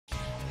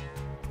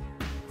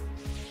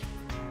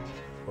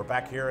We're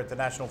back here at the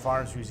National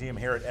Firearms Museum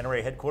here at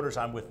NRA headquarters.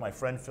 I'm with my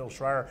friend Phil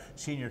Schreier,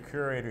 Senior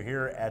Curator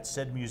here at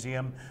said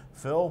museum.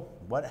 Phil,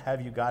 what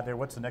have you got there?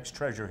 What's the next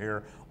treasure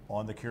here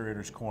on the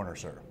Curator's Corner,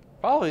 sir?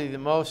 Probably the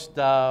most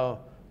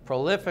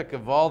prolific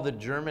of all the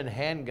German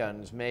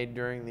handguns made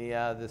during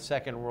the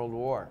Second World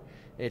War.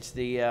 It's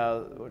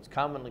what's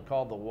commonly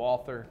called the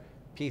Walther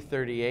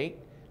P38.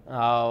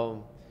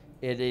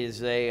 It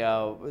is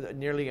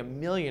nearly 1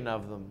 million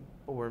of them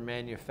were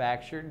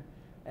manufactured,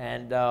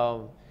 and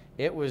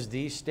it was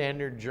the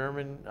standard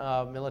German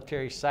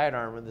military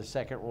sidearm of the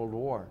Second World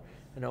War.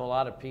 I know a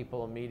lot of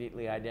people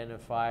immediately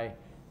identify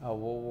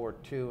World War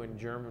II and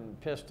German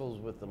pistols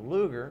with the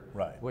Luger,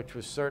 right, which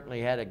was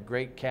certainly had a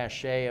great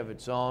cachet of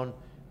its own.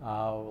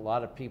 A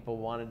lot of people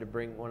wanted to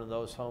bring one of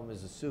those home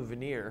as a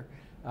souvenir,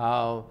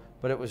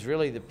 but it was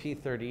really the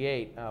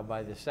P38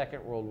 by the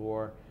Second World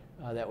War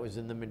that was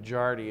in the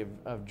majority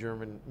of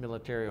German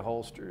military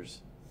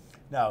holsters.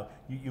 Now,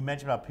 you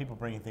mentioned about people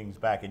bringing things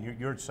back, and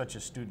you're such a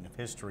student of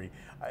history.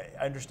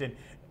 I understand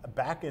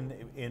back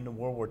in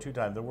World War II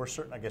time, there were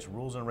certain, I guess,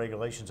 rules and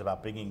regulations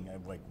about bringing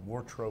like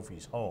war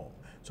trophies home.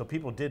 So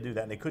people did do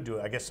that, and they could do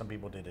it. I guess some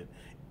people did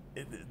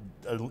it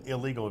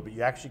illegally, but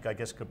you actually, I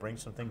guess, could bring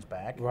some things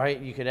back. Right.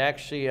 You could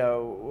actually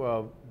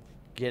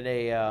get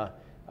a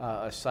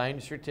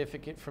signed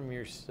certificate from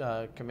your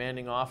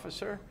commanding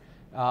officer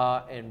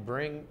and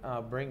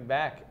bring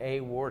back a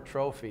war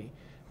trophy,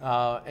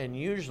 and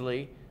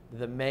usually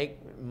the make,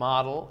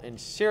 model,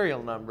 and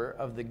serial number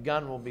of the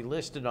gun will be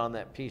listed on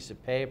that piece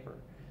of paper.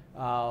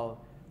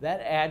 That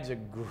adds a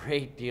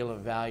great deal of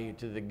value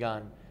to the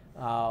gun.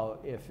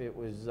 If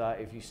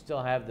you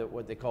still have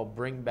what they call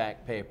bring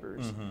back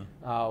papers,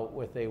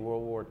 with a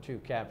World War II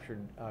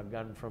captured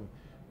gun from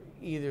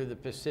either the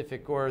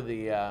Pacific or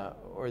the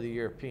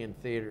European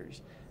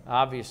theaters.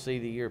 Obviously,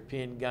 the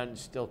European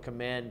guns still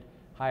command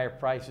higher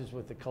prices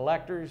with the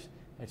collectors.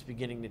 It's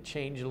beginning to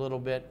change a little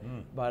bit,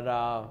 but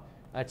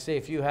I'd say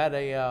if you had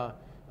a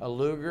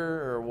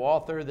Luger or a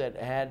Walther that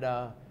had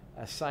a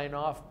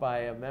sign-off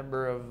by a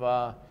member of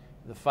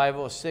the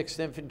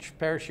 506th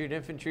Parachute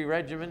Infantry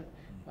Regiment,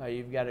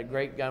 you've got a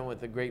great gun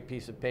with a great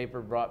piece of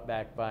paper brought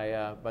back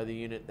by the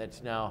unit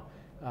that's now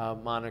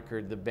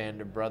monikered the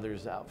Band of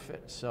Brothers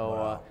outfit. So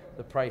wow,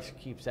 the price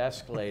keeps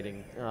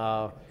escalating.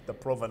 The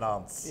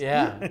provenance.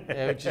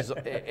 Yeah, which is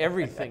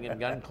everything in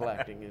gun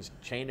collecting is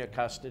chain of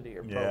custody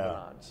or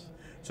provenance.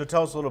 So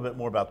tell us a little bit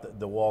more about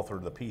the Walther,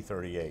 the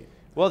P38.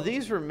 Well,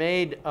 these were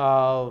made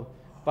by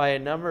a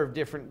number of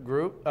different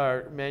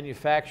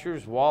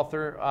manufacturers.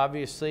 Walther,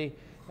 obviously,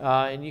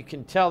 and you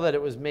can tell that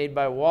it was made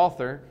by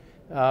Walther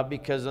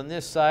because on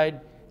this side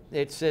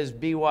it says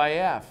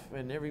BYF,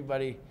 and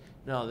everybody,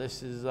 no,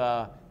 this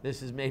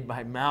is made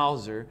by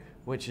Mauser,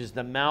 which is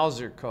the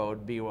Mauser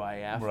code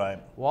BYF. Right.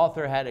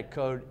 Walther had a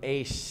code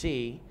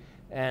AC,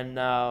 and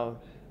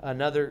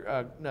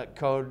another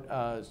code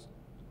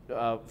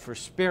for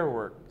spare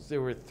work. There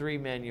were 3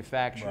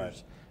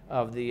 manufacturers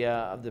of the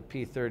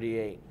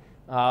P38,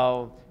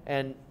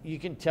 and you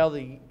can tell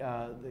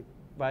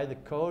by the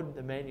code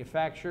the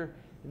manufacturer,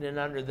 and then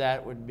under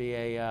that would be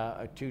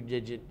a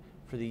 2-digit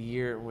for the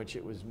year in which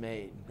it was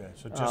made. Okay,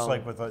 so just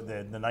like with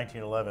the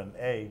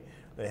 1911A,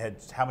 they had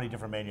how many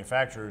different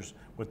manufacturers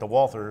with the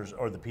Walthers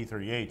or the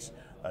P38s?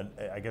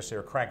 I guess they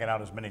were cranking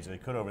out as many as they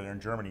could over there in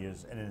Germany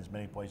and in as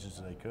many places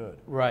as they could.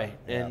 Right,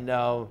 yeah.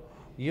 And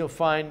you'll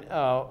find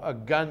a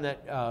gun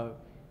that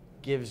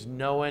gives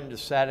no end of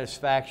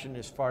satisfaction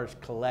as far as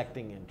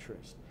collecting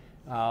interest.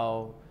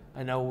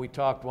 I know we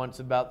talked once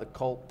about the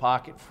Colt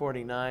Pocket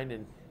 49,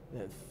 and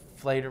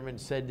Flaterman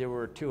said there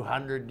were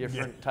 200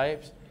 different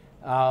types.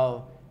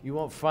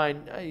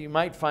 You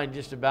might find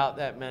just about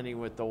that many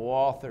with the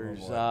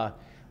Walthers.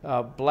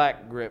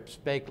 Black grips,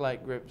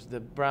 Bakelite grips,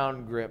 the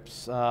brown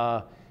grips,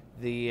 the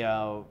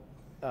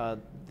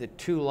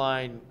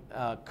 2-line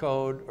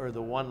code or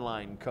the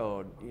 1-line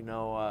code,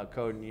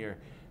 code and year.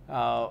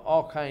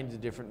 All kinds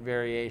of different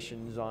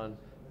variations on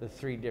the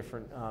 3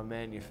 different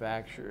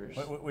manufacturers.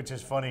 Which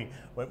is funny,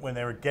 when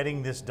they were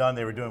getting this done,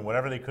 they were doing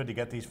whatever they could to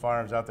get these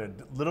firearms out there.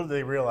 Little did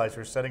they realize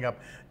they're setting up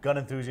gun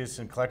enthusiasts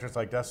and collectors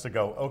like us to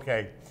go,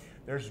 okay,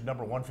 there's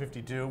number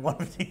 152,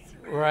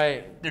 153.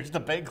 Right. There's the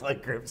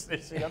Bakelite grips,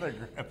 there's the other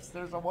grips,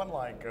 there's a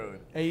 1-line code.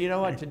 And you know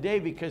what, today,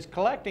 because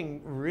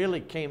collecting really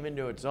came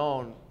into its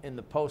own in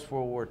the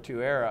post-World War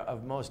II era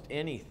of most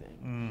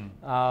anything.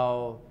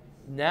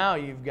 Now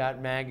you've got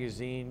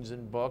magazines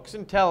and books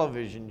and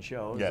television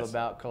shows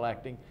about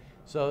collecting.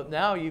 So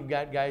now you've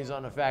got guys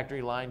on a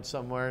factory line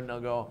somewhere, and they'll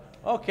go,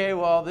 okay,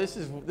 well, this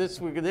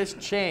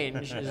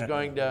change is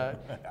going to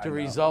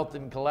result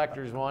in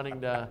collectors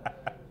wanting to,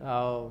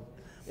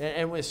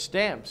 and with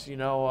stamps, in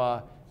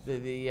the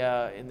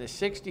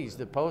 60s,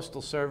 the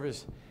Postal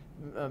Service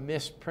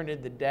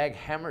misprinted the Dag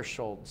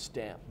Hammarskjöld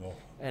stamp.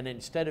 And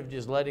instead of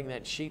just letting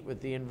that sheet with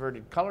the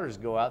inverted colors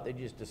go out, they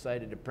just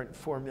decided to print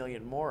 4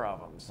 million more of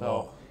them.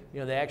 So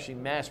they actually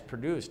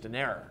mass-produced an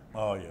error.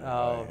 Oh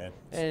yeah.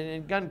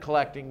 And gun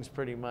collecting's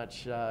pretty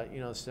much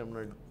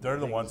similar. They're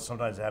the ones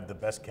sometimes that have the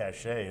best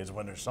cachet. Is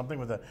when there's something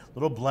with a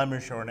little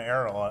blemish or an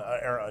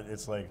error.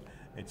 It's like.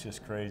 It's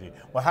just crazy.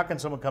 Well, how can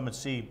someone come and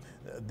see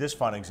this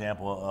fun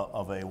example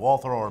of a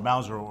Walther or a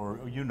Mauser or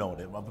of a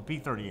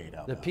P38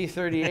 out there? The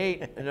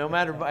P38, no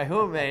matter by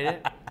who made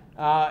it,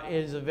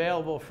 is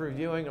available for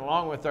viewing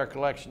along with our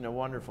collection of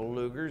wonderful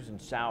Lugers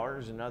and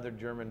Saurs and other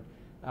German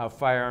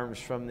firearms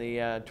from the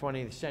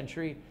 20th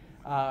century.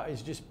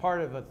 Is just part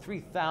of a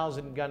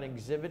 3,000 gun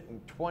exhibit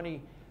and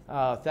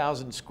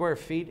 20,000 square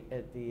feet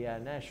at the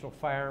National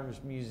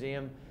Firearms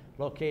Museum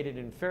located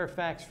in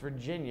Fairfax,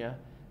 Virginia.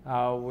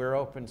 We're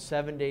open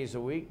 7 days a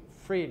week,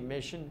 free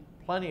admission,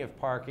 plenty of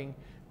parking.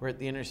 We're at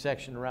the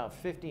intersection of Route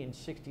 50 and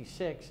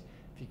 66.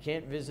 If you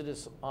can't visit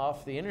us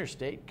off the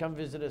interstate, come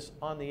visit us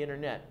on the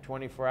internet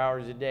 24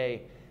 hours a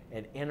day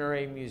at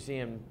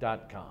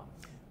nramuseum.com.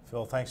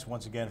 Phil, thanks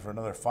once again for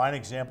another fine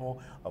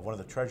example of one of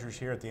the treasures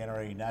here at the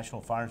NRA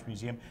National Firearms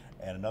Museum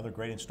and another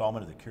great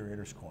installment of the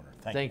Curator's Corner.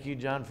 Thank you,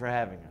 John, for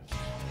having us.